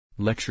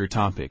Lecture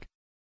topic.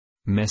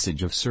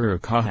 Message of Surah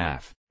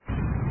Kahf.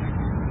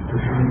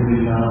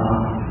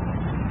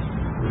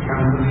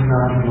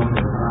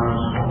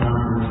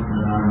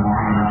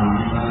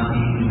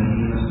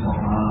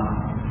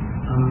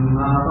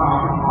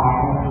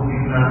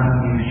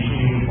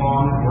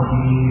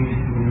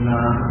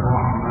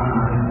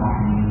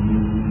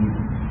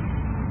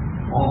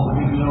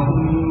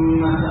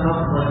 اللهم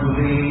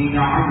الرجلين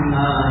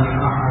جعلنا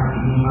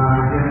لأحدهما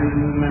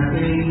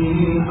جنتين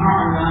من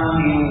أعناب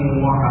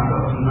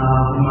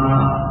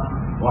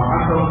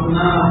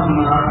وحفظناهما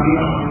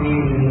بأرض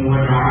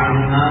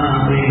وجعلنا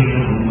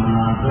بينهما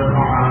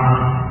زرعا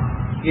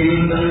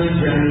كلتا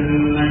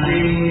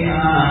الجنتين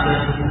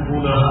آتت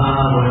أكلها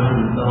ولم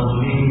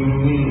تظلم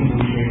منه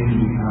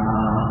شيئا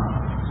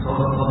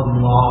صدق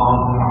الله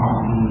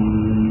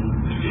العظيم.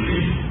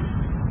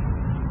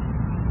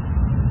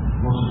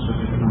 Most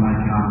specific my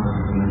counsel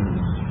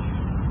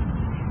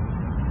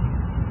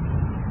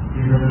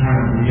is the time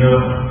of the year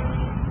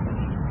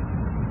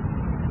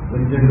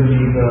when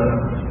generally the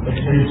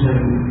attention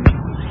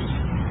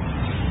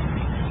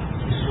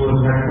is towards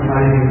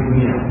maximizing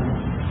dunya.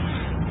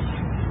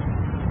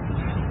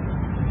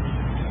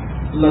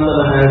 Allah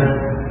Ta'ala has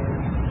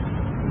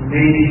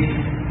made it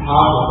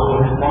part of our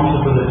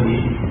responsibility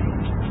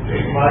to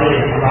acquire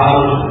halal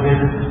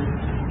rizq,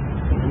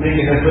 to make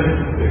an effort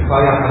to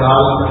acquire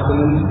halal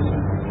sustenance.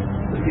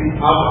 This is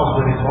part of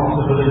the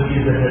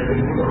responsibilities that have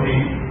been put on a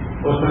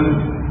person,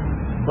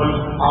 but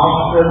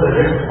after the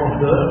rest of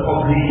the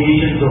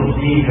obligations of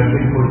deen have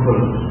been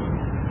fulfilled.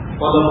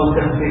 طلب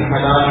كسب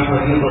الحلال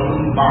فريضة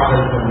بعد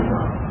الفريضة.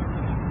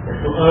 That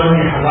to earn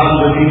a halal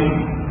living,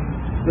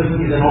 this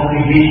is an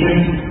obligation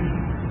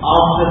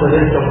after the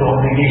rest of the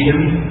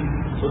obligations,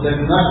 so that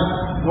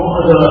no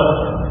other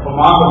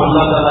command of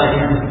Allah Ta'ala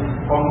is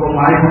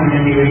compromised in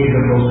any way in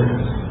the process.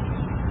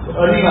 So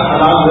earning a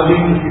halal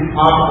living is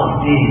part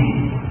of deen.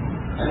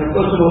 And a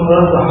person who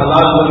earns a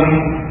halal living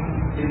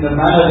in the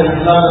manner that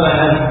Allah Ta'ala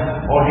has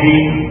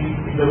ordained,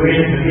 in the way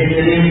that the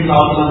Sharia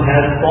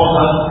has taught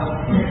us,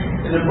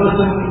 and a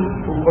person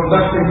who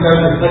conducts himself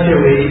in such a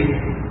way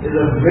is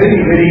a very,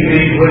 very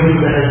great virtue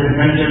that has been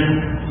mentioned,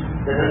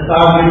 that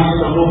established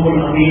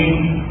Sabukul Ameen,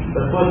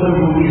 the person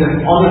who is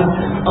an honest,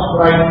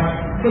 upright,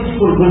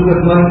 truthful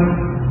businessman,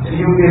 and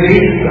he will be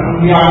raised to the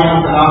Anbiya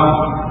alayhi salam,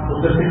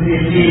 with the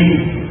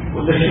Siddiqeen,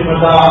 with the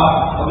Shuhada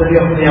of the day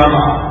of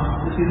Qiyamah.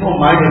 This is no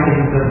minor thing,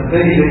 it's a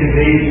very, very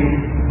great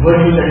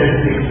virtue that has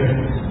been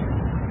experienced.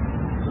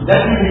 So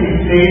that is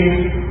the state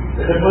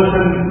that a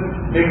person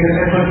makes an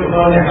effort to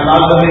earn a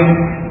halal living,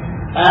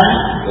 and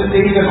when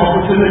there is an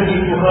opportunity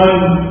to earn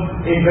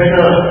a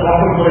better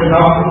profit, for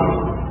example,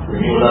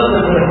 he will earn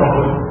a better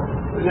profit.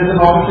 If there is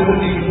an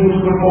opportunity to do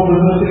good for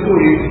business, he will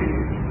do it,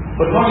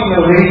 but not in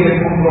a way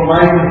that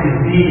compromises his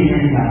deen in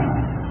any manner.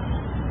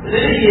 In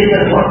any case,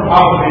 that's one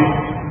part of it.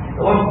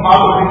 The one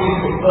part of it is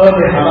to earn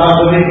a halal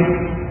living,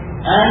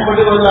 and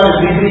whatever Allah is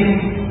leading,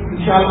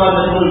 inshallah,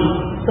 that will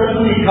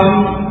certainly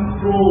come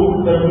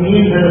through the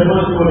means that the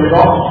person will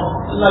adopt.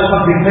 Allah is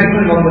not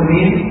dependent on the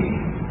means,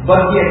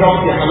 but he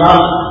adopts the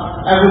halal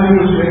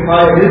avenues to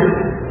acquire this.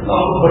 Allah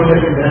will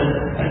forget in that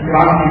and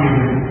grant him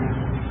it.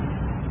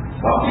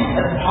 Something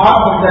as part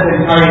of that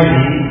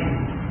entirely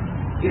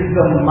is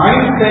the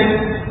mindset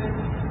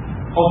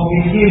of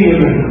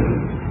materialism.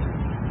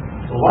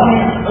 So one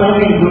is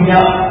earning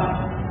dunya,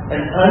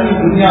 and earning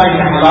dunya in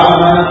a halal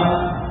manner,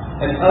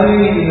 and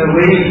earning it in a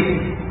way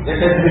that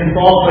has been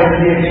taught by the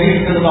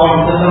Nabi Sallallahu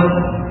Alaihi Wasallam,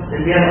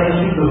 then we have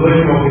understood the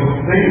virtue of it.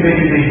 Very,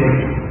 very, very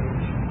virtue.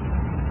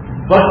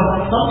 But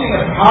something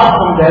apart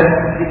from that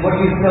is what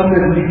is termed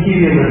as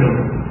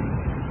materialism.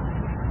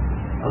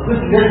 Now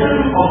this lesson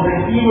of the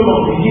evil of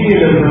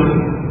materialism,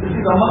 this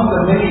is among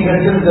the many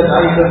lessons that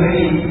are in the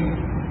very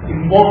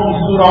important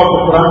surah of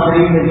the Quran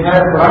Sharif. The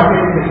entire Quran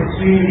Sharif is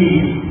extremely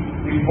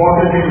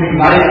important in the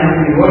life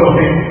and the word of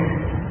it.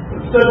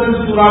 Certain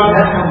surahs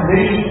have some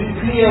very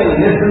clear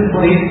lessons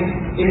for it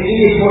in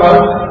English for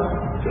us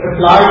to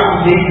apply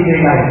to day-to-day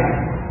life.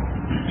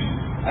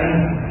 And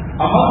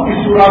among the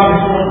surahs is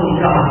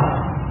Surah Kahf.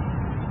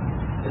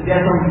 And there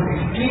are some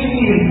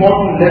extremely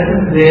important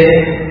lessons there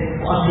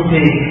for us to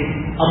take.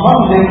 Among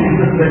them is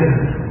this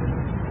lesson.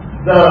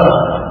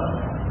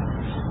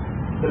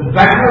 The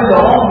battle, the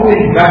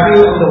ongoing battle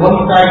on the one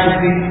side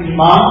between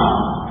Iman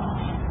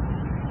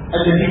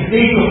and the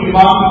dictates of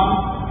Iman,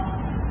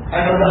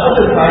 and on the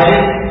other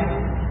side,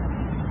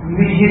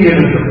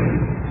 materialism.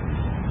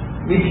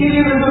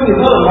 Materialism is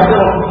not a matter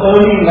of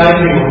earning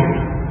livelihood.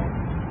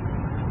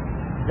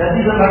 That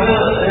is a matter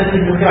that has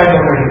been described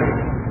already.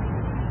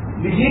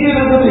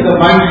 Materialism is a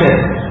mindset.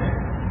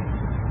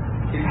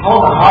 It's how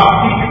the heart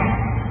thinks.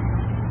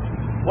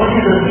 What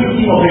is the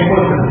thinking of a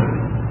person?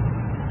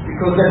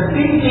 Because that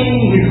thinking,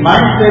 his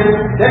mindset,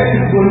 that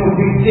is going to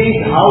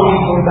dictate how he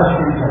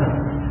conducts himself.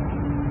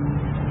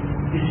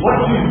 It's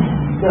what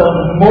the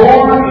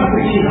mold in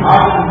which his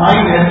heart and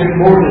mind has been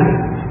molded.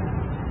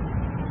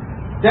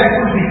 That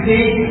will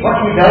dictate what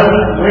he does,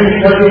 when he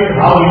does it,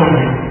 how he does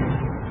it,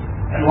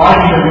 and why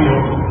he does it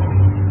also.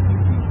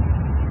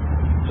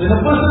 So When a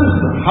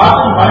person's heart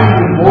and mind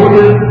is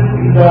molded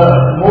in the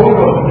mode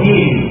of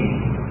being,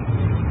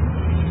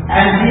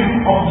 and his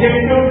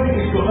objective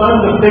is to earn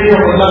the pleasure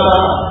of Allah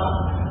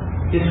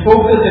Ta'ala, his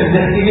focus and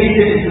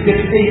destination is to get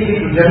safely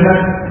to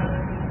Jannah,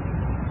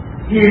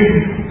 his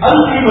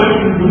ultimate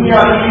in dunya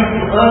is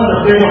to earn the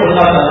pleasure of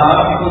Allah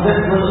Ta'ala, because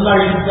that's what Allah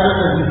himself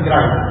has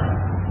described.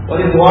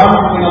 وَرِضْوَانٌ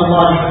مِنَ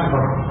اللَّهِ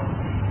أَكْبَرُ.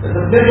 That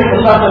the pleasure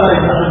of Allah Ta'ala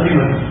is the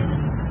ultimate.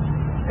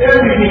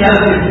 Everything else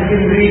is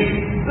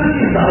secondary. This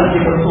is the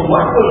ultimate. So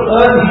what will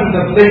earn him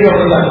the pleasure of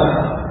Allah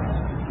Ta'ala?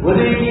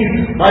 Whether it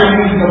is by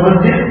being the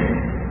masjid,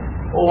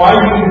 or while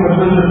being the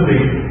business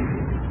place,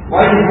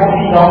 while he's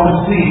walking down the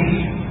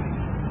street,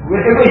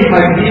 wherever he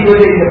might be,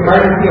 whether in the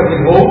privacy of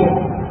his home,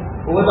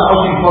 or whether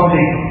out in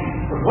public.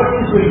 But what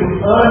is going to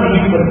earn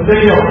him the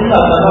pleasure of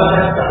Allah Ta'ala,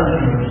 that's the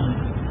ultimate.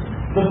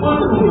 The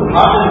person whose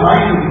heart and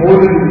mind is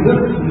molded in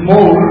this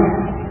mold,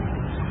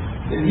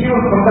 then he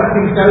will conduct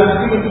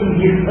himself even in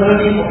his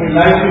earning of a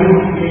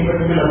livelihood in a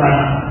particular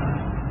manner.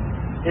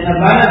 In a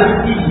manner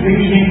that keeps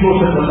bringing him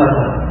closer to Allah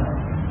Ta'ala.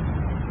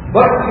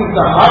 But if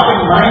the heart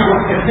and mind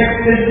were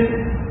affected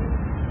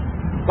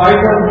by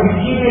the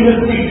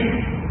materialistic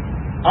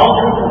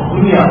outlook of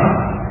dunya,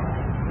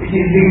 which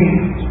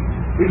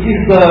is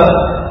the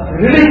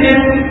religion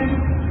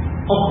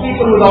of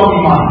people without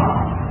iman,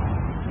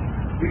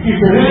 which is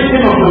the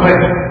religion of the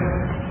West,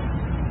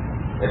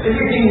 that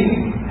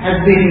everything has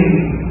been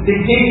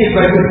dictated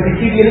by the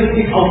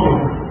materialistic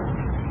outlook.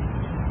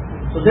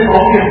 So then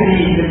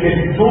obviously there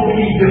are so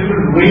many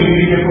different ways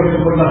we can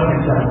conduct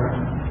himself.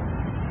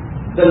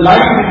 The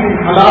line between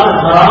halal and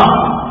haram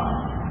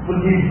will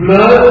be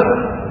blurred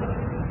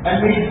and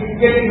will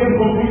get even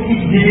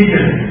completely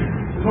deleted.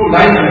 There's no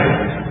line there.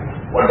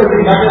 What does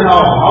it matter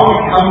now? How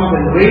it comes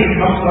and where it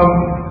comes from?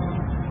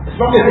 As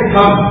long as it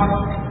comes,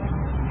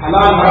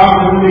 halal and haram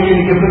doesn't make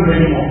any difference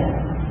anymore.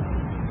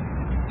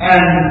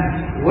 And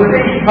whether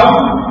it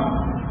comes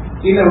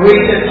in a way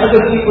that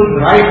other people's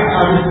rights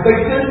are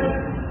respected,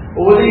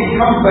 or whether it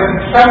comes by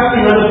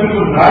trampling other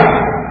people's rights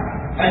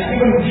and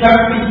even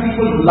trampling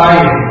people's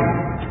lives,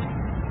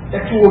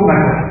 that too won't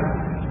matter.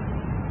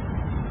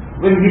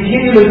 When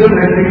materialism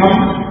has become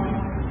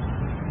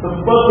the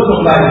purpose of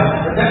life,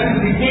 but that is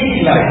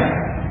decaying life,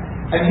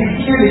 and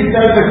material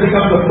itself has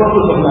become the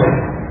purpose of life.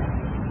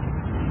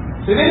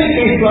 So in any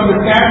case, to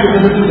understand this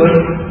a little bit,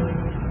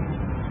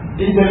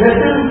 in the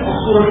lesson of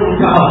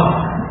Surah Kahf,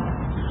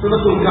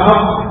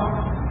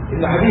 in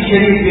the Hadith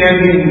Sharif we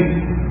have been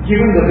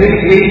given the very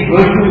great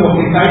virtue of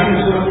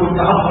reciting Surah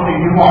Kahf on a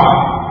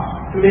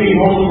Jumu'ah. Today is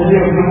also the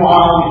day of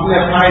Jumu'ah, we still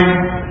have time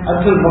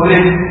until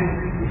Maghrib.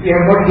 If you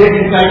have not yet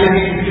recited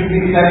it, you should be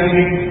reciting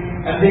it,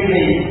 and make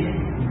a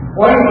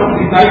point of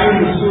reciting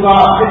the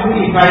Surah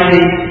every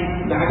Friday.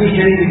 The Hadith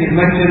Sharif is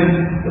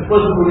mentioned, the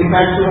person who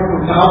recites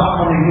Surah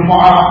Kahf on a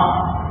Jumu'ah,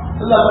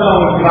 Allah Ta'ala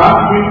will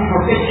grant him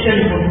protection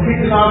from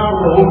fitna for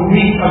the whole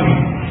week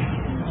coming.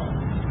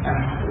 And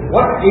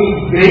what a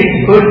great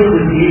virtue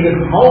it is,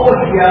 and how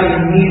much we are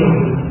in need of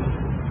it.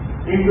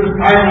 In this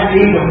time and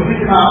age of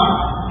fitna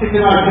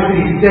at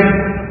every step,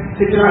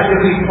 fitna at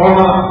every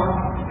corner,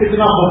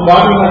 fitna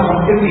bombarding us from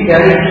every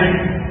direction,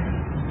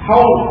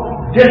 how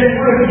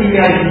desperately we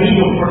are in need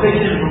of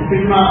protection from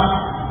fitna,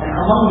 and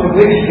among the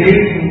very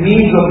great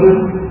means of this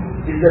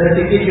is the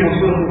recitation of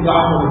Surah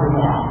Kahf on the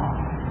Jumu'ah.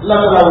 Allah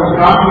Ta'ala will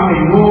grant him a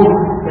nur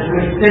that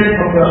will extend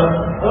from the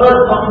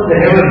earth up to the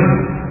heavens.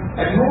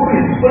 And nur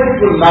is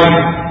spiritual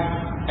light.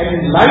 And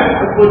in light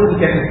a person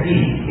can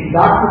see. In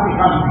darkness he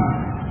can't see.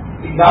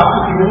 In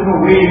darkness he doesn't know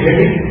where he is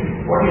heading,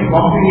 what he is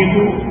bumping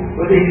into,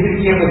 whether he is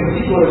picking up a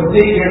stick or a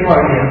snake, he has no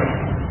idea.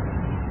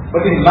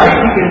 But in light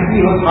he can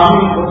see what's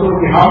harming, what's going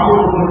to be harmful,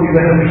 what's going to be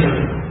beneficial.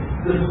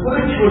 The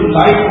spiritual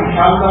light,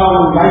 inshallah,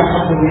 will light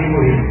up the way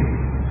for him.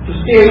 To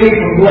stay away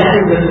from those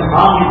things that will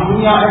harm his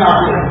dunya and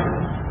akhirah.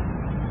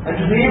 And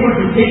to be able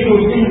to take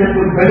those things that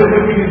will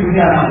benefit him in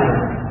dunya and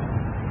akhirah.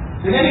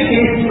 So in any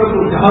case,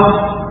 Surah Kahf,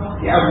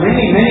 there are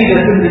many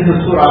lessons in the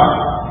surah.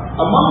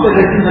 Among the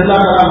lessons Allah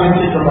Ta'ala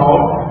mentions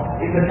about,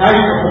 in the time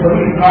of the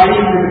Bani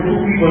Israel, there were two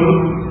people.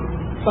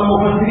 Some of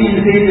us say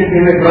that they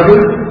were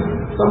brothers,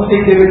 some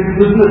say they were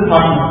business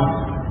partners.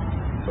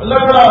 So Allah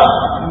Ta'ala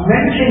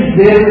mentions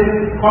their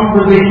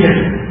conversation.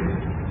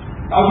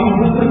 Now these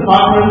business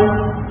partners,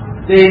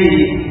 the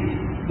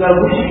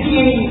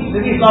Mushrikeen,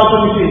 maybe it's not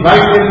something to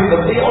invite them,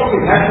 but they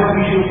always had some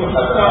issues. So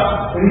Allah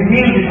Ta'ala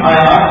revealed this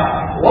ayah,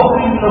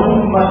 وَقْرِمْ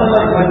لَهُمْ مَثَلَ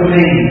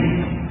الرَّجُلَيْنِ.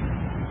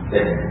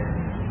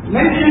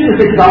 Mention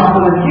this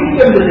example and give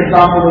them this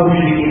example of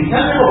Mushrikeen.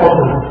 Tell them about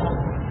this.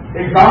 The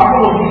example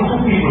of these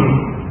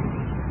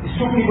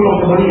two people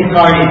of the Bani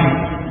Israel,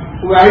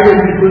 who were either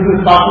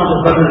business partners or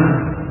brothers.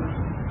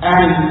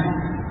 And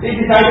they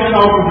decided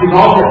now to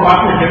dissolve their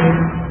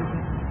partnership.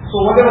 So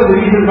whatever the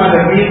reason might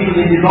have been, so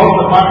they dissolved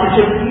the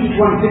partnership, each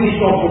one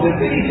finished off with a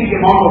very big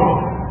amount of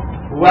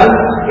wealth,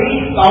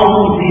 8,000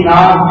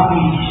 dinars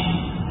each.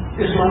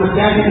 Just to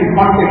understand it in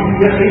context,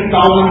 here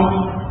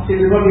 8,000, this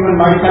is not even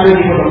my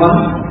salary for the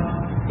month.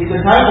 In the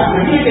time of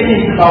Nabi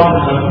Kareem,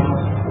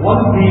 1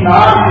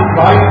 dinar is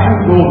buy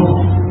 2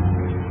 goats.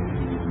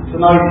 So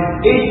now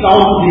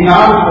 8,000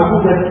 dinars, I do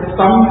that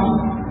sums,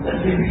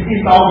 that's 16,000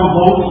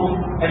 votes,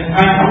 and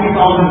times how many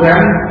thousand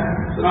rands.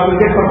 So now we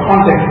get some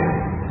context.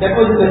 That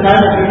was the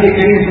time of Nabi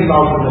Karim sallallahu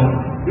alaihi wasallam.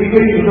 We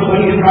get into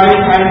Bani Israel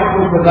time, what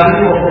was the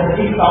value of that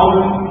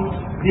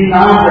 8,000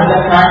 dinars at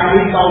that time,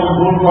 8,000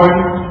 gold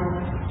coins.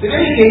 So in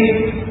any case,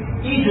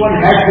 each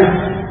one had this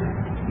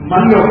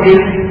money of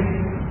his.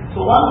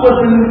 So one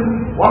person,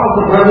 one of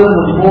the brothers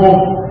was more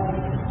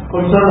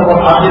concerned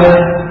about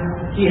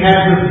Akhirah. He had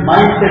this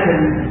mindset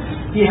and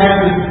he had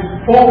this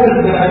focus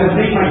that I will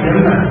make my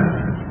Jannah.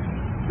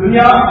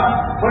 Dunya,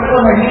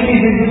 whatever my need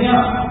is in dunya,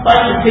 try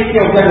to take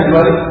care of that as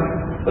well.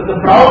 But the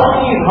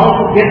priority is how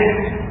to get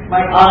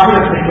my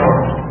Akhirah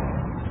secured.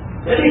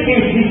 In any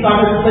case, he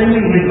started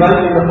spending his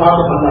wealth in the path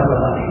of Allah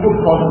Ta'ala, in good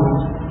causes.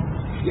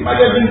 He might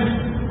have been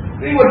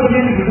doing what he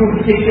needed to do to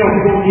take care of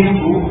his own needs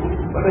too,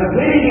 but a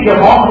very big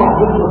amount of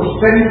this was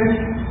spent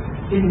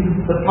in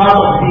the path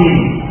of deen.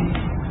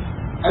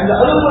 And the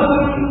other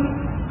person,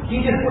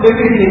 he just put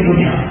everything in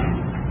dunya.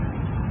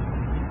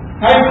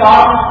 Time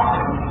passed,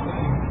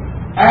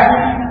 and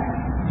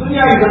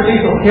dunya is a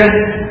place of death.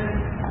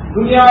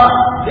 Dunya,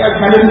 there are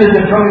challenges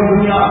that come in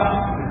dunya.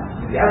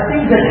 There are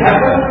things that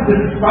happen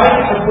despite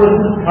a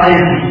person's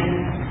piety,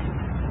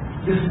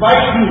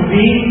 despite his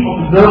being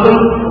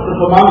observant of the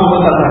command of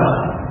Allah Ta'ala.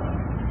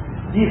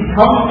 These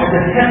come as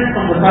a test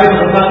from the side of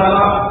Allah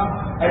Ta'ala,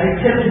 and it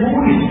tests who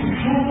is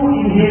true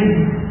in his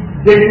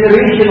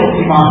declaration of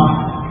Iman,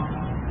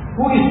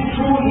 who is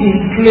true in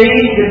his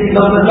claim that he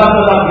loves Allah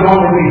Ta'ala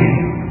beyond everything.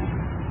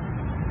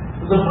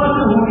 So the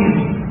person who is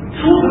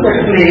true to that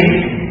claim,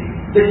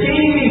 the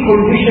changing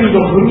conditions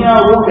of dunya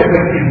won't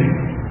affect him,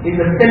 in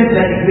the sense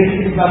that it makes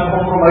him start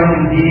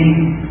compromising deen,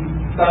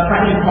 start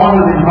cutting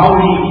corners in how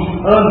he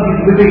earns his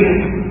living,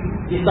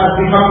 he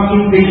starts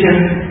becoming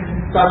impatient,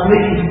 starts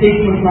making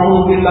statements,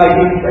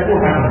 that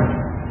won't happen.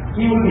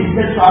 He will be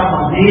steadfast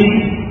on deen,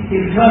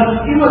 he'll turn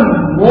even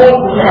more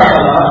to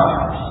Allah.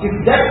 If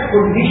that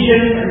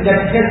condition and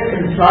that test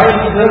and trial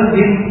turns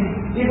him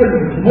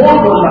even more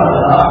to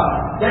Allah,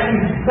 that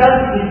itself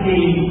is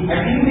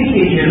an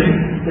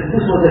indication that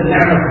this was a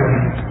ni'mah for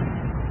him.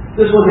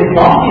 This was a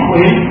bounty for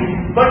him,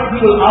 but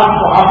he will ask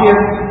for afiyat,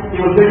 he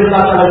will beg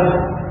Allah Ta'ala's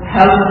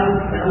help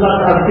and Allah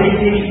Ta'ala's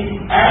safety,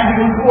 and he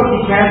will do what he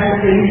can to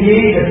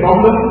alleviate that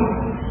problem.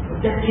 But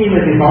that came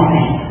as a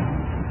bounty.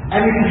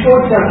 And it will show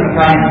itself in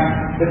time.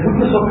 The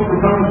goodness of people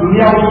come to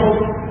dunya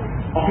also,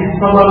 of his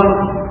sabr,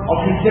 of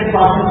his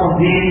steadfastness on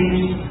deen,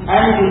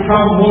 and it will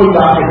come more in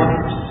the akhirah.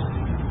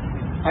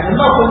 And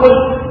Allah forbid,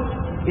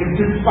 if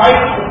despite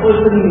the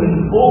person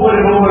over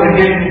and over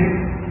again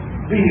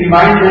being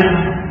reminded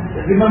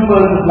that remember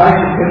this life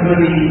is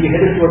temporary, we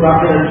headed to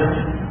akhirah,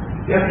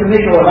 we have to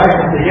make our life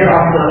of the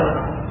hereafter,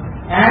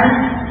 and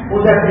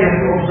for that we have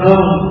to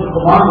observe the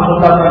command of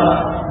Allah Ta'ala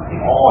in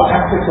all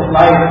aspects of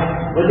life,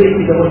 whether it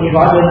is our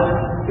ibadat,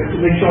 we have to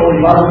make sure our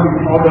ibadat is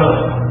in order,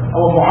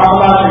 our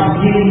mu'amalat and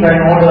dealings are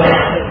in order,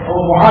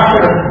 our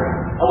mu'asharat,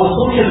 our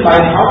social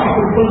life, how we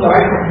fulfill the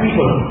rights of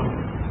people,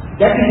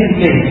 that is in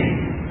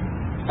place.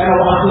 And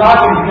our akhlaq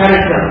and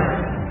character.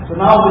 So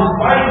now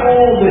despite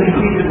all the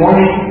repeated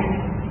warning,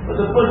 but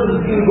the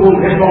person still goes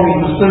headlong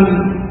into sin,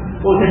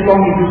 goes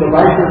headlong into the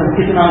vices and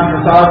fitna and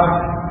fasad,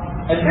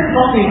 and then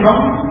something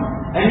comes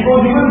and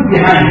goes even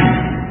behind.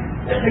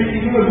 That makes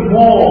it even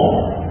more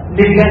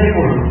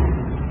neglectful.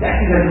 That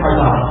is an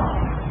azab.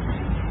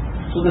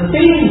 So the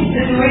same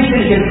situation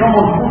can come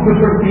on two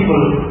different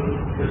people.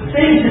 The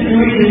same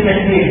situation can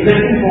be a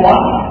blessing for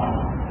one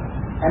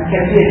and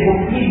can be a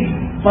complete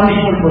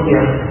punishment for the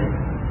other.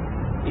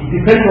 It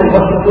depends on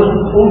what the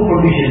person's own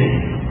condition is.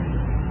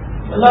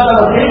 Allah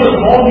Ta'ala gave us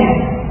all these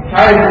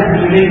trials and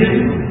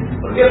tribulations,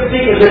 but we have to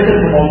take a lesson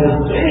from all this.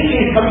 So any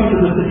case coming to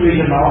this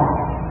situation now,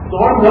 so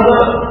one brother,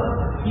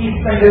 he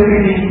spent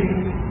everything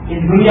in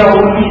dunya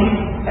only,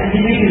 and he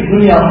made his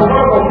dunya,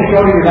 forgot about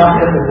securing his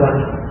akhirah as well.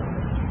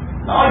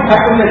 Now it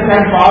happened as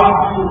time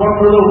passed to one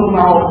brother who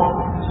now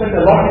spent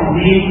a lot in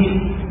deen.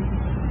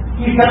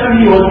 He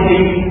suddenly was in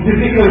a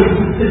difficult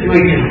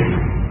situation.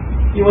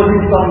 He was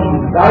in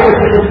some dire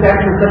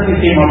circumstances that he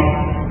came up.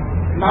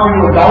 Now he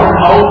was down and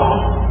out.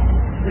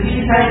 So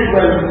he decided,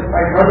 well,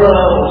 my brother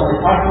or my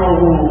partner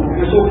who we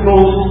were so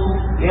close,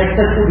 we had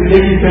such a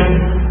relationship,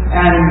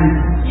 and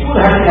he would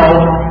help me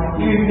out.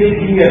 He would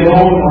take me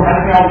alone or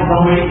help me out in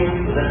some way,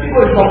 so that we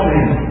would talk to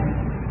him.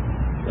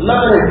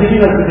 Allah is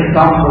giving us this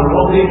example.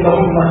 وَضْرِبْ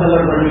لَهُمْ مَثَلَ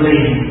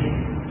الرَّجُلَيْنِ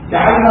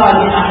جَعَلْنَا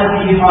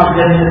لِأَحَدِهِمَا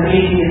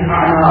جَنَّتَيْنِ مِنْ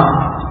أَعْنَابٍ.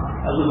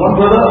 As one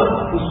brother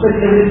who spent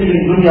everything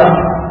in dunya,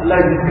 Allah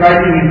is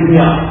describing in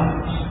dunya.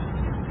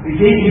 We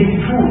gave him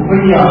two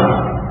dunyas,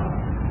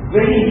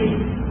 very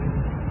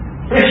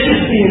precious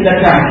thing in that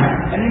time,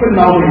 and even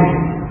nowadays,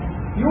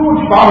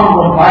 huge farms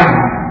of wine.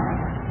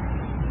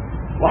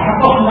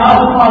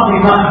 وَحَفَظْنَاهُمَا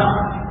بِمَاءٍ.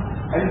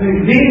 And we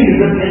linked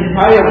this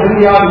entire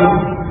dunya with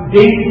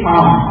date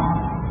farm.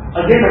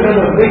 Again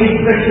another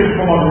very precious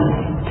commodity.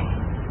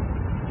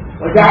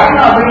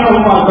 وَجَعَلْنَا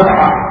بَيْنَهُمَا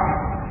زَرْعًا.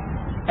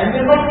 And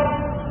they not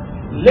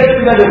left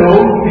that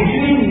alone,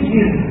 between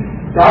these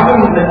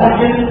gardens and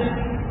orchards,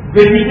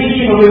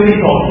 vegetation of every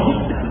sort.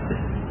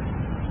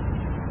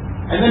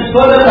 And then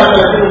further that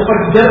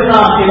فَجَّرْنَا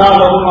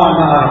خِلَالَهُمَا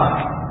نَهَرًا.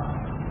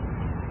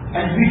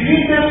 And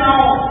between them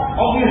now,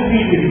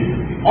 obviously, the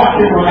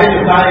orchard on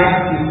either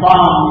side, the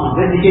farm,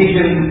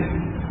 vegetation,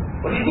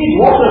 but it needs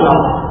water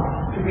now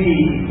to be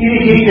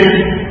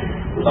irrigated.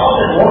 Without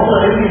that water,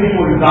 everything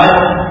will die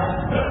out.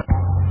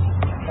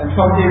 And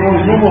some say, no,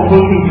 there's no more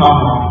milking cow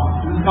now.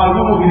 This cow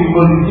no more getting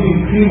milk, it's getting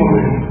cream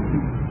already.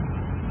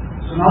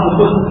 So now the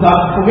person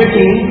starts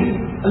forgetting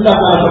Allah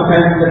Ta'ala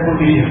sometimes in that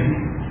condition.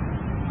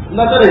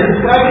 Allah Ta'ala is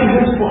describing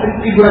this for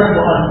Ibrat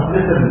for us.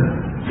 Listen,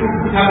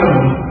 it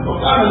happened.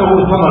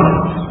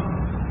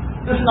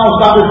 This now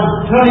started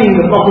turning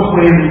the Prophet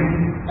for him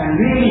and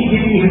really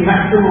giving him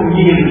maximum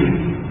yield.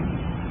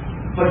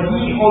 But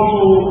he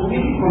also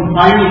didn't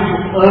confine it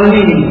to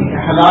earning a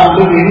halal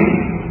living.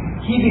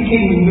 He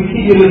became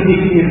materialistic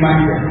in his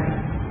mindset.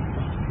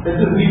 This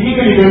is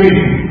materially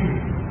everything.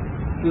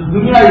 This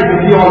dunya is the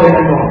be all and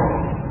end all.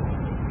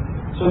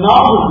 So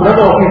now this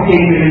brother of his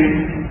came to him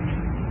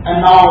and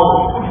now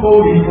put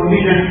forward his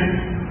condition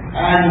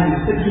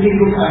and said to him,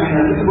 look, I'm in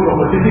a little bit of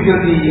a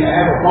difficulty, I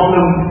have a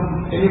problem,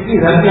 can you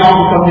please help me out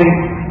with something?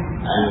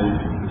 And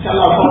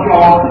inshallah I'll help you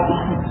out.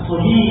 So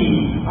he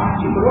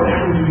asked him, but what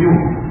happened to you?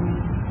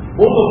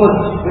 Both of us,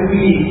 when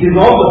we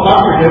dissolved the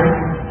partnership,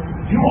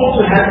 you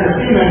also had the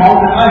same amount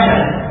that I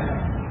had.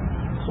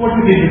 So what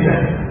you did with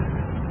that?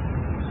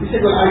 He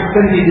said, well, I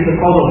spent it in the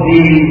cause of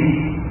deen.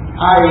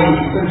 I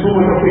spent so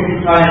much of it to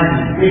try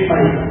and make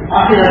my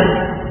akhirat.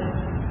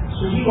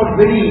 So he got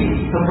very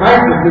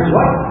surprised with this.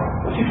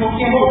 What's he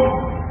talking about?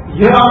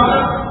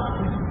 Hereafter?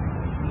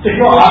 So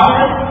your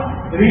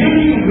akhirat?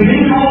 Really? You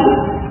believe in all this?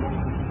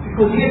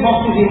 Because he had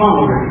lost his iman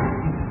already.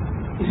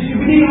 He said, you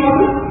believe in all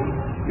this?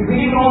 You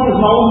believe in all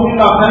this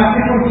now,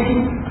 fanciful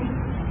things,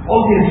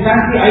 all these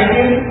fancy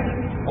ideas,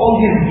 all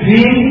these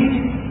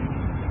dreams.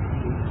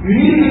 You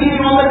really believe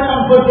in all that?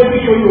 Come first, let me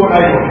show you what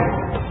I do.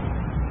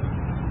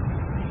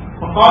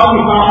 فقال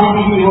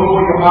لصاحبه وهو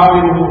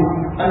يحاوره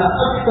أنا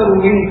أكثر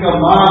منك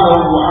مالا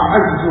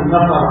وأعز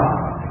نفرا.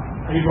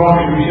 And he brought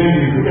him to show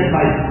you, look at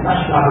my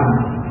lush garden.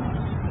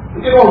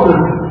 Look at all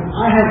this.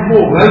 I have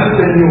more wealth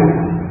than you,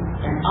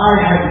 and I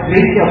have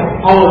greater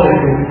power than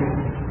you.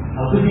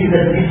 Now this is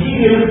a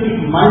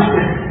materialistic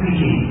mindset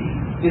speaking.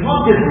 It's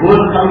not just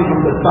words coming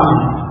from the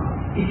tongue.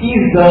 It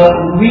is the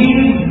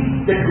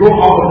weeds that grow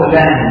out of the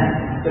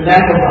land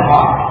of the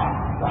heart.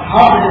 The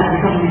heart has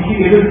become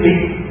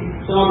materialistic.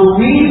 So now the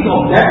weeds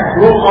of that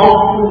grow out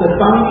through the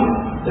tongue,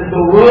 that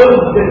the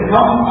words that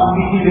come are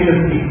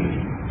materialistic.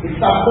 It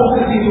starts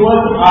focusing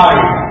towards I.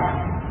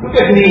 Look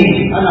at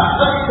me. Ana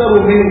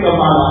aksaru minka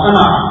mala.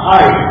 Ana,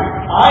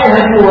 I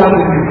have more wealth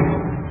than you.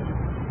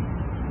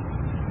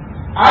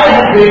 I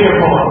have greater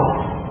power.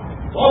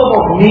 It's all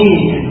about me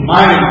and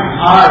mine,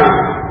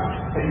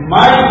 and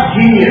my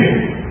genius,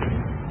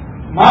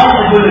 my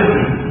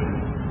ability.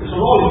 It's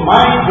all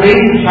my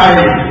brain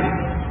child.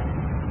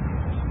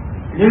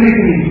 And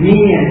everything is me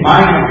and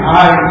mine and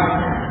I.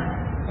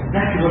 And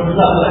that is what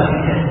Allah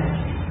says.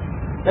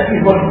 That is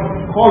what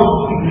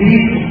caused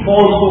Iblis to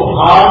fall so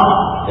hard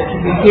that he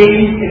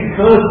became a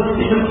cursed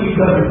filthy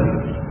servant.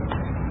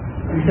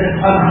 And he said,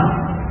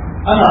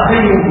 Ana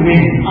khayrun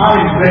min, I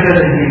am better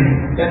than him.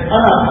 That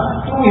Ana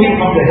threw him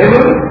from the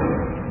heaven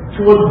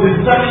towards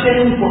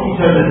destruction for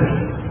eternity.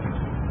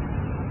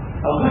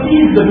 Now this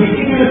is the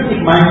materialistic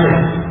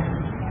mindset.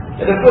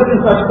 That a person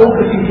starts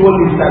focusing towards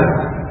himself.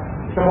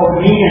 It's about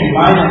me and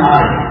mine and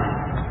I.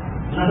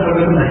 Another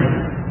organization.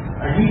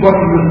 And he got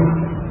into this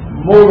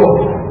mode of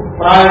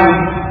pride.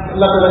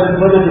 Allah Ta'ala is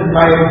further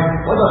described.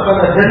 وَدَخَلَ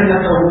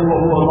جَنَّتَهُ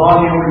وَهُوَ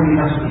ظَالِمٌ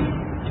لِنَفْسِهِ.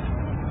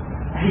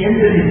 He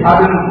entered his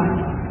garden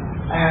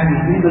and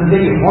in the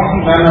very haughty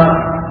manner,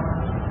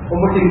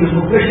 committing this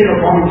oppression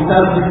upon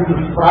himself into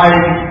this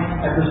pride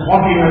and this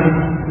haughtiness,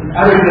 this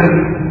arrogance,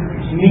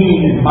 it's me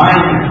and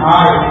mine and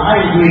I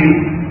did,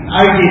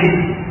 I did.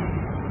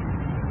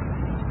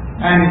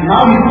 And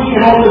now he's looking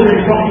at all this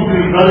and talking to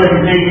his brother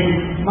and saying,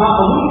 مَا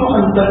أَظُنُّ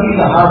أَن تَبِيلَ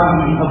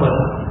هَذِهِ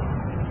أَبَدًا.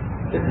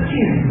 That this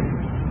is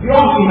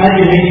beyond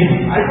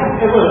imagination. I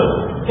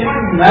cannot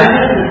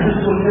imagine that this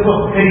will ever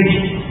perish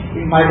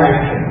in my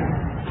lifetime.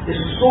 There's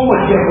so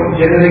much here for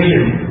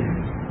generations.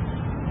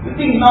 You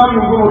think now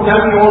you're going to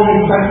tell me all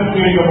these fancy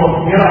things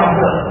about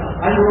hereafter?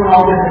 I don't know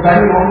how there's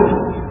value on this.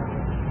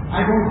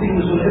 I don't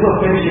think this will ever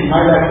perish in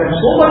my lifetime.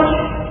 So much,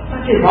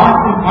 such a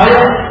vast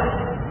empire,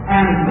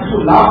 and this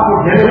will last for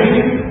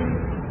generations.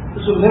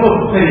 This will never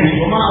perish.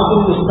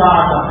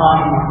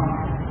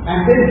 And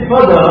then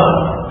further,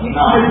 he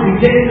now has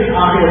rejected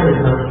Akhirat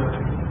as well.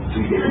 So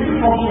he says,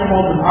 you're talking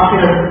about this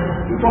Akhirat,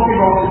 you're talking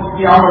about this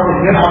Qiyamah and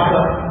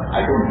hereafter.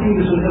 I don't think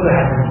this will ever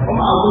happen.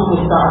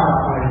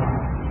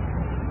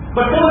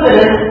 But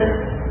nevertheless,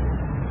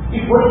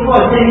 if what you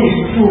are saying is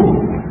true,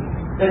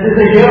 that there is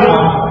a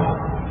hereafter,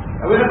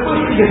 and when a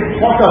person gets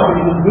caught up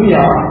in this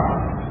dunya,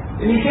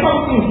 then he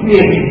cannot think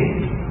clearly.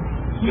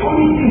 He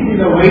only thinks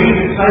in a way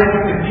that tries to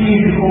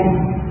achieve his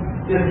own,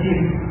 just his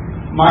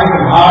mind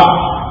and heart,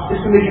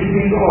 just to make him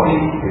think, oh,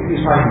 it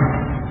is fine.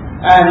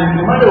 And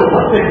no matter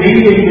what the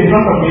danger is in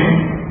front of him,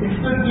 he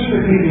still keep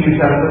repeating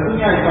himself, the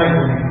dunya is fine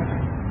for me.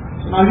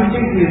 So now he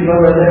thinks to his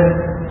brother that,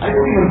 I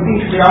don't even think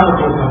Qiyamah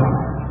will come.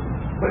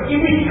 But if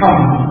it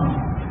comes,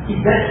 if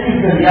that is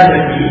the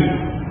reality,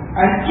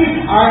 and if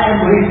I am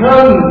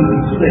returned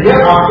to the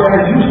hereafter,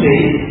 as you say,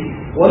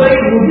 وَلَا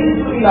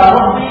يُرِدْتُ إِلَىٰ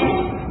رَبِّي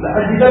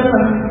لَأَجِدَنَّ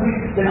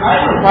then I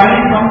will find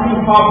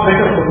something far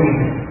better for me.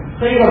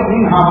 خَيْرًا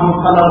مِنْهَا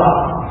مُنْقَلَبًا.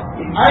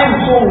 If I am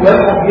so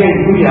well off here in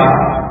dunya,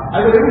 I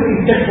will everything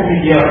set for me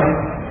here,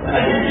 then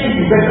I can take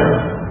you better.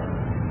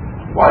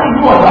 Why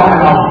you are down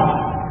and out?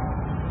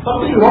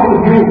 Something wrong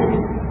with you.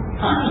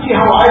 Can't you see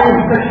how I am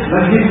in such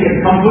luxury and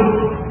comfort?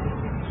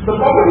 The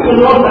problem is a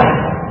lot of that.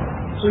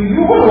 So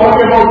you will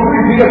worry about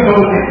doing bigger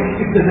trouble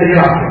if there's a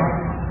hereafter.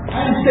 I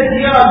am set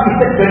here, I'll be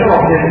set better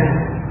off there.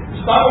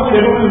 Start off with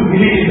everyone will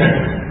believe in that.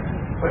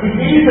 But if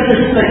there is such a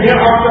thing like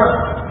hereafter,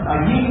 now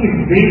he is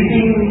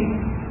basing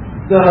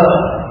the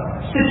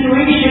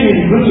situation in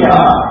dunya,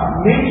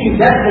 making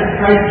that the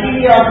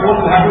criteria of what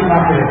will happen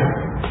after.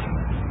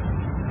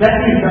 That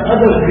is the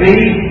other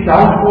great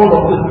downfall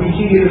of this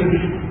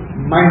materialistic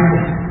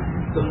mindset.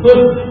 The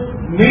first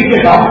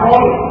major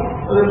downfall,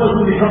 the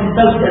person becomes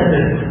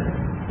self-centered.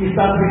 He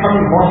starts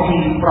becoming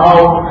haughty,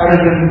 proud,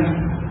 arrogant.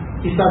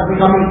 He starts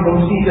becoming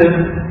conceited.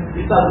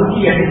 He starts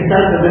looking at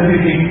himself as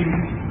everything.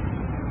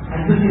 And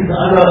this is the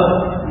other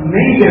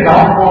major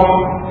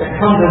downfall that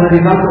comes as a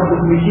result of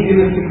this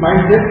materialistic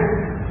mindset,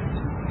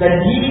 that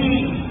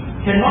he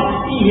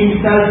cannot see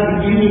himself in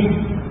any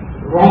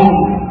wrong.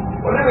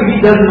 Whatever he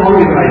does is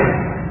always right.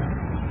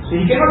 So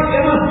he cannot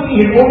ever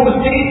see his own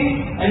mistakes,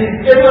 and if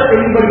ever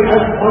anybody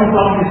else points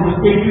out his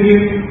mistake to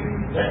him,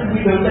 that will be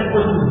that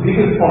person's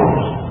biggest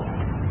fault.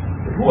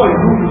 Who are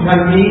you to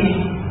tell me?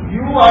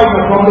 You are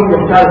the problem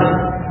yourself.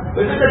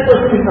 Whether that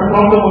person is the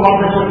problem or not,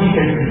 that's what he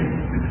can see.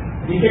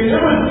 He can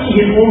never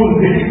see his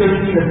own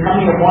difficulty that's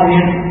coming upon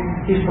him,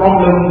 his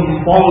problems, his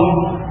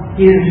faults,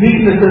 his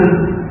weaknesses,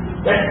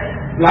 that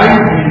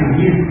blinds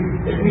him.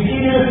 His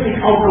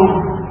materialistic outlook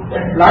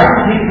that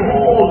blinds him to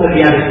all the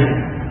reality.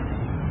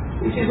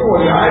 Which is over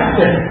here. I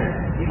said,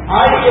 if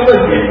I ever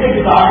get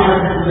into the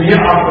argument of the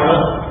hereafter,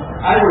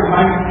 I will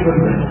find it even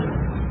better.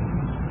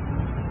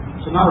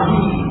 So now he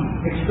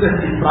expressed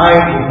his pride,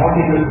 his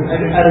haughtiness,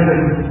 his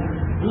arrogance.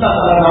 Allah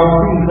Ta'ala now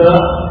brings the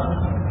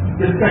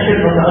discussion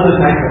on the other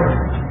side for us.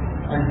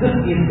 And this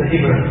is the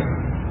Ibrat.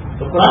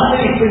 So Quran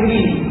is simply,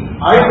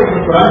 ayat of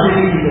the Quran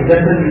is a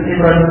lesson in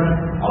Ibrat.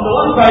 On the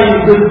one side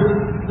is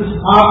this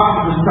path to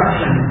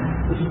destruction,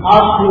 this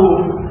path to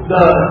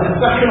the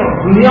destruction of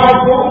dunya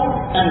also,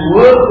 and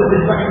worse the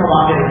destruction of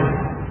akhirah.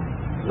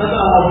 Allah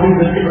Ta'ala brings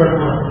the Ibrat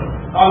for us.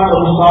 قال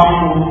له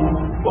صاحبه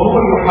وهو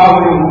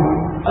يحاوره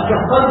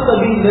أكفرت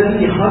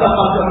بالذي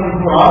خلقك من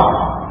تراب.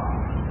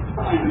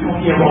 What are you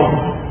talking about?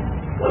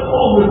 What's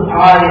all this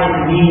I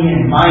and me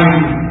and mine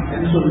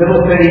and this will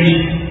never perish?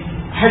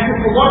 Have you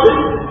forgotten?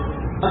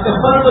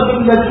 أكفرت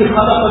بالذي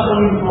خلقك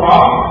من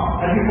تراب.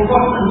 Have you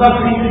forgotten Allah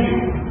created you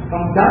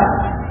from dust?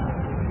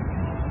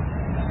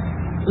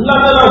 Allah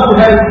Ta'ala who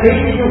has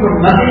created you from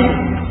nothing,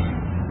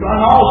 you are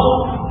now also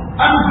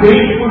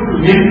ungrateful to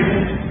Him.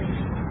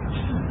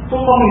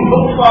 ثم من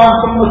نطفة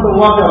ثم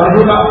سواك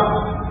رجلا,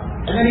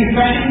 and then He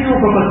fashioned you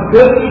from a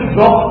dirty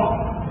drop,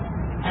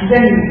 and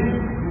then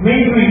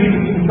made you into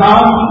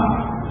insan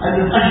as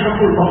an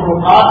ashraful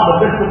makhluqat, the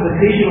best of the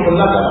creation of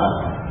Allah Ta'ala.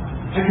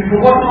 Have you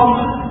forgotten all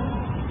this?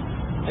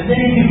 And then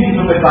He gives you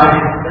some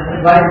advice, that's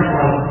advice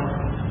for us.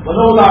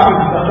 وَلَوْلَا إِذْ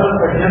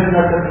دَخَلْتَ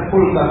جَنَّتَكَ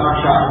قُلْتَ مَا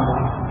شَاءَ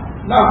اللَّهُ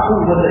لَا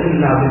قُوَّةَ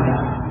إِلَّا بِاللَّهِ.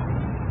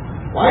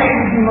 Why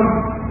did you not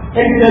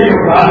enter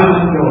your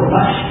gardens, your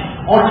lush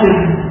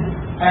orchards,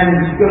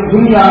 and your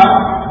dunya,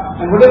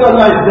 and whatever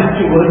Allah is blessed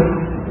you with?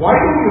 Why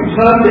don't you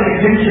turn the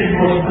attention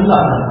towards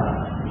Allah?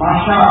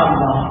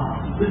 MashaAllah.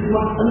 This is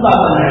what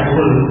Allah has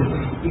told.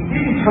 It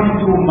didn't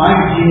come through my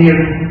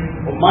genius,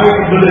 or my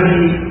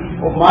ability,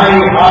 or my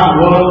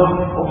hard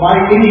work, or my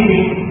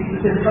anything.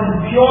 This has come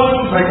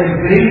purely by the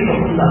grace of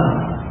Allah.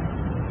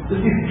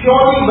 This is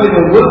purely by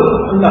the will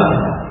of Allah.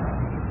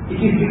 It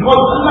is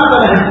because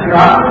Allah has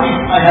granted it,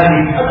 I have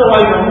it.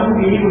 Otherwise I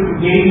wouldn't be able to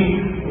gain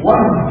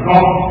one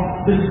drop,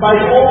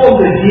 despite all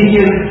the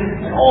genius,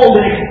 and all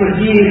the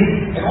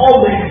expertise, and all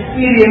the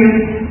experience.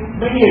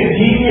 Many a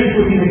genius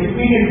with his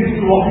experience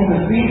is walking the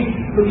street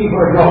looking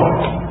for a job.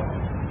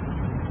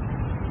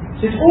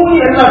 So it's only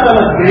Allah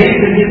Ta'ala's grace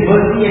and His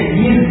mercy and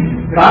His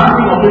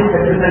granting of it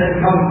that this has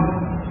become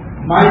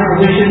my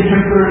possession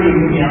temporary in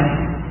dunya.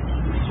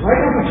 So why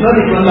don't we turn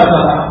it to Allah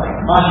Ta'ala?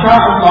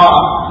 MashaAllah,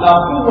 la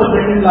quwwata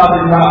illa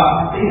billah.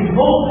 There is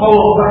no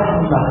power but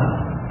from Allah.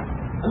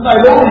 Allah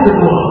alone is the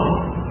power.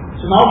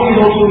 So nowadays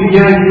also we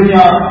hear in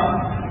dunya,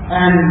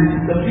 and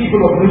the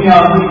people of dunya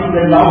are making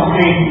their loud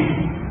saying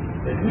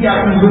that we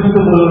are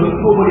invincible,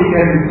 nobody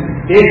can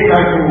dare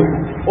try to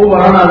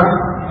overrun us,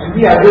 and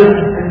we are this,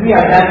 and we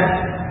are that.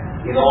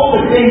 These are all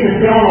the claims that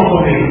they all also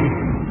made.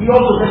 He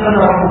also said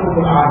under our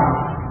Quran.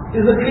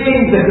 These are the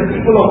claims that the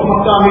people of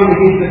Makkah made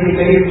against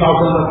the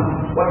Prophet,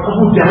 what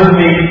Abu Jahl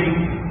made.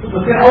 So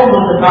the Fir'aun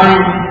of the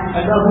time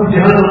and the Abu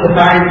Jahl of the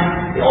time,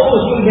 they also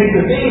still make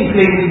the same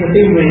claims in the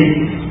same way.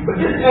 But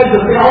just as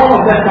the Fir'aun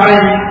of that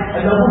time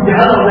and the Abu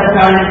Jahl of that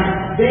time,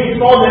 they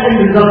saw the end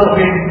result of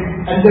it,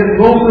 and their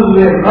noses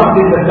were rubbed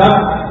in the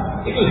dust,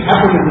 it will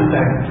happen in this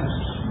time.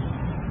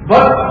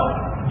 But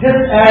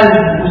just as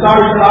Musa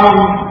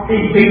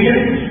stayed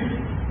patient,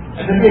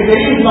 and the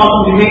Kareem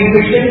remained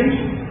patient,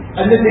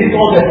 and then they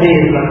saw that day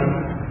as well.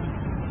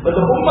 But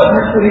the Ummah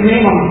has to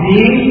remain on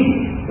deen,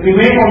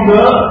 remain on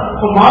the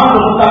command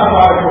of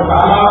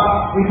Allah,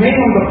 remain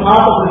on the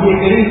path of the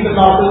Kareem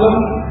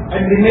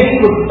and remain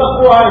with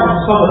taqwa and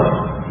sabr.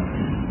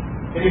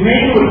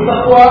 Remain with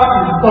taqwa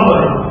and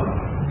sabr.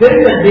 Then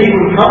the day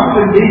will come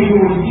when you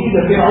will see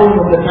the Fir'aun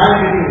of the time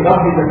getting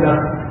rubbed in the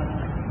dust.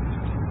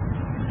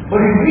 But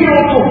if we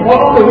also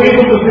follow the ways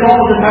of the Fir'aun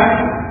of the time,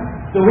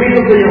 the ways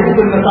of the Yahud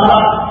and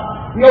Nasara,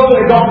 we also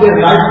adopt their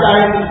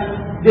lifestyle,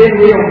 their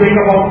way of going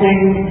about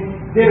things,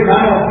 their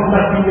manner of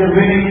conducting their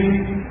wedding,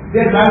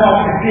 their manner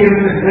of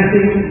appearance and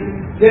dressing,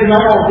 their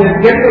manner of their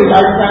general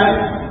lifestyle,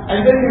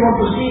 and then we want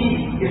to see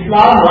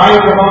Islam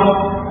rise above,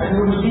 and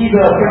we want to see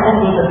the Fir'aun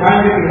of the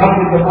time getting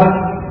rubbed in the mud.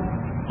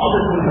 How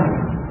does it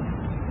happen?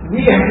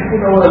 We have to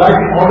put our life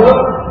in order,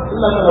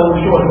 Allah Ta'ala will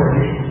show us the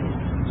way.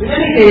 So in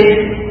any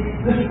case,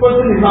 this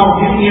person is now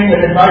giving him the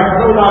advice,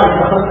 فَلَوْلَا إِذْ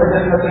دَخَلْتَ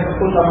جَنَّتَكَ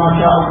قُلْتَ مَا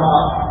شَاءَ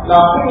اللَّهُ لَا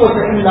قُوَّةَ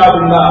إِلَّا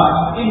بِاللَّهِ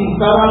إِنْ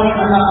تَرَنِي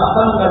أَنَا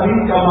أَقَلَّ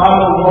مِنْكَ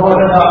مَالًا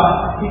وَوَلَدًا.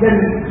 He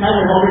then had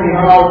it already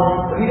around,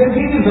 but he then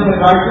gives him some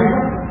advice.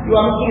 You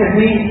are looking at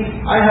me,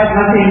 I have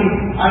nothing,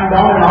 I am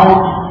down and out,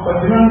 but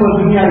remember,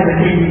 dunya is a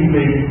changing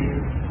place.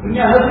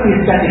 Dunya, nothing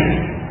is static,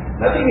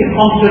 nothing is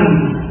constant.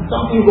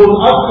 Something goes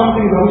up,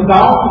 something goes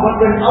down, but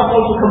then up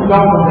also comes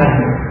down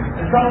sometimes.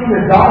 And something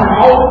is down and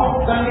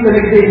out, something the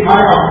next day is high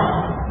up.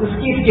 This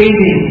keeps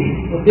changing.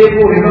 So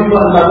therefore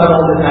remember Allah Ta'ala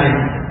all the time.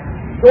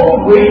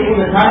 Don't wait for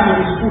the time when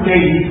it's too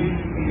late.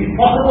 If it's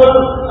possible,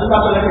 Allah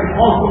Ta'ala can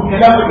cause some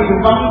calamity to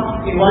come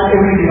and wipe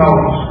everything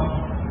out.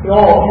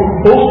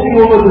 You're boasting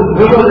over this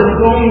river that's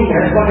flowing,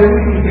 has got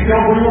everything secure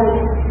for you,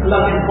 Allah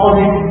can cause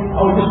it.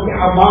 أو تصبح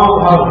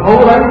ماؤها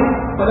غورا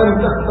فلن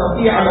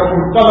تستطيع له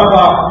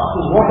طلبا. So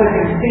water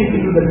can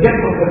sink into the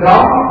depth of the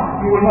ground,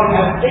 you will not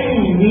have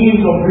any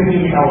means of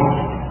bringing it out.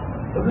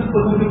 So this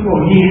person took no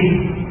heed.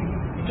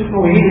 He took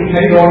no heed and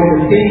carried on in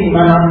the same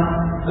manner.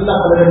 Allah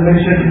Ta'ala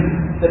mentioned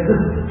that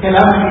this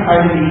calamity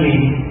finally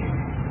came.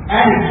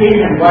 And it came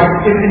and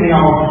wiped everything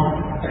out.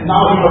 And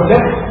now he was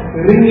left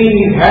wringing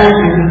his hands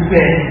in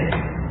despair.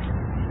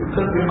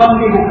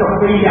 يقلب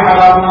كفيه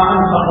على ما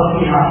أنفق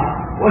فيها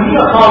وهي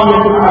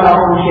خاوية على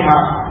عروشها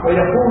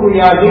ويقول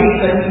يا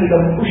ليتني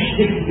لم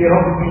أشرك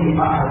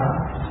بربي أحدا.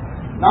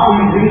 Now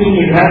he's wringing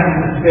his hands in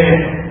despair,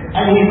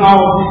 and he's now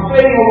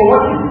despairing over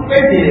what he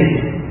spent in it.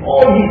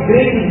 All his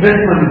great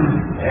investments,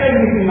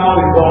 everything now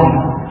is gone,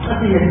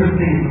 nothing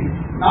existing.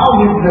 Now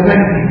he's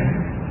lamenting.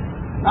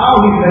 Now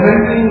he's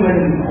lamenting when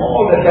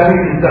all the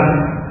damage is done.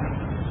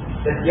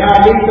 That Ya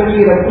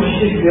laytani lam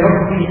ushrik bi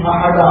rabbi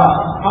ahada.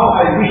 How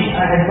I wish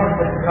I had not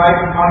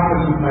ascribed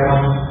partners with my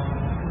Rabb.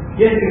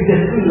 Yes, if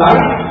there's still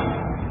life,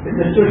 then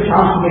there's still a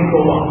chance to make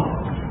tawbah.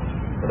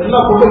 But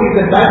Allah told if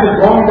the life is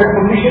gone in that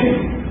condition,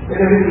 then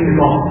everything is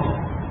gone.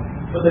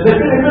 So the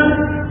lesson is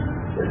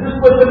that this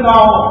person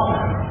now,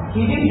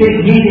 he didn't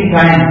take heed in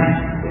time,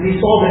 and he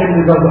saw the end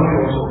result of it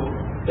also.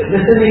 The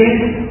lesson is,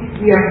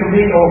 we have to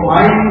make our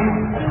mind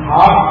and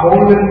heart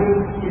golden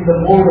in the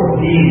mold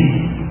of deen,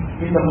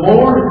 in the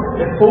mold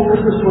that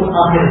focuses on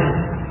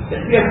akhirah.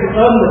 That we have to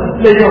earn the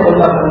pleasure of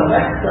Allah.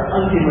 That's the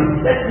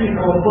ultimate. That is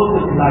our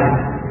purpose in life.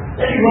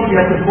 That is what we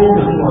have to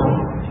focus on.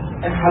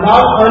 And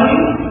halal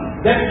earning,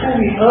 that too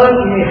we earn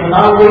in a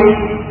halal way.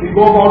 We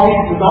go about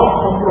it without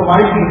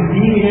compromising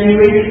deen in any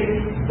way.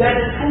 That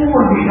too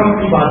will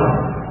become ibadah.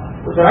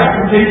 With the right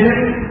intention,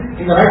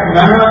 in the right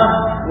manner,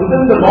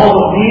 within the laws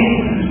of deen,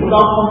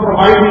 without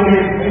compromising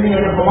any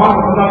other command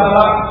of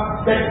Allah,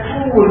 that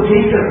too will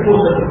take us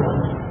closer to God.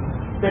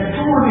 That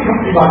too will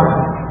become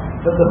ibadah.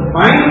 But the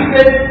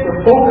mindset, the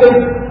focus,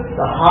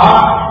 the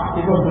heart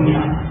is of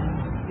dunya.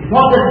 It's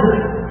not that the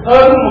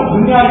earning of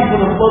dunya is for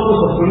the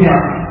purpose of dunya.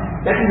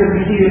 That is a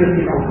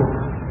materialistic outlook.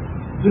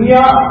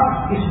 Dunya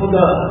is for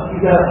the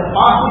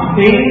passing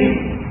thing,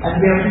 and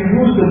we have to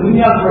use the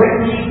dunya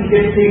correctly to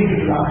get things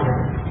into the akhirah.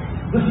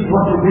 This is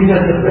what will bring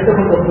us the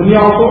betterment of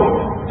dunya also,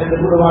 and the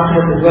good of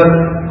akhirah as well.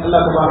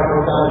 Allah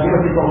Ta'ala give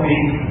us the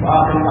tawfiq.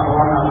 Wa akhiru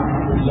da'wana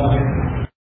alhamdulillah.